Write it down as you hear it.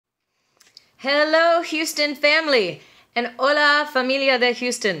Hello, Houston family, and hola, familia de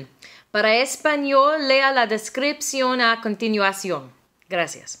Houston. Para español, lea la descripción a continuación.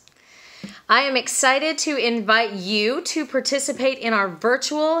 Gracias. I am excited to invite you to participate in our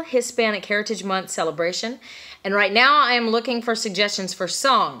virtual Hispanic Heritage Month celebration. And right now I am looking for suggestions for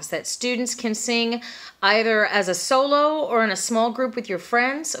songs that students can sing either as a solo or in a small group with your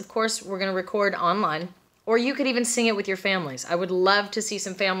friends. Of course, we're going to record online. Or you could even sing it with your families. I would love to see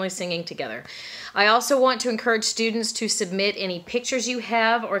some families singing together. I also want to encourage students to submit any pictures you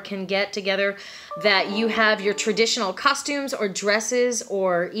have or can get together that you have your traditional costumes or dresses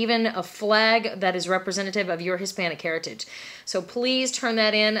or even a flag that is representative of your Hispanic heritage. So please turn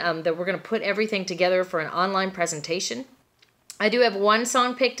that in, that we're going to put everything together for an online presentation. I do have one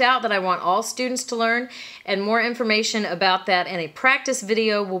song picked out that I want all students to learn, and more information about that and a practice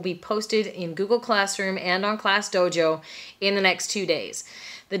video will be posted in Google Classroom and on Class Dojo in the next 2 days.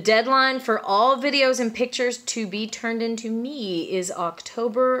 The deadline for all videos and pictures to be turned into me is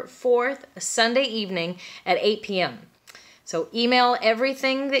October 4th, Sunday evening at 8 p.m. So email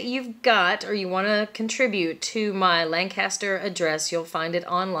everything that you've got or you want to contribute to my Lancaster address. You'll find it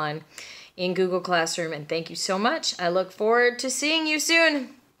online in Google Classroom, and thank you so much. I look forward to seeing you soon.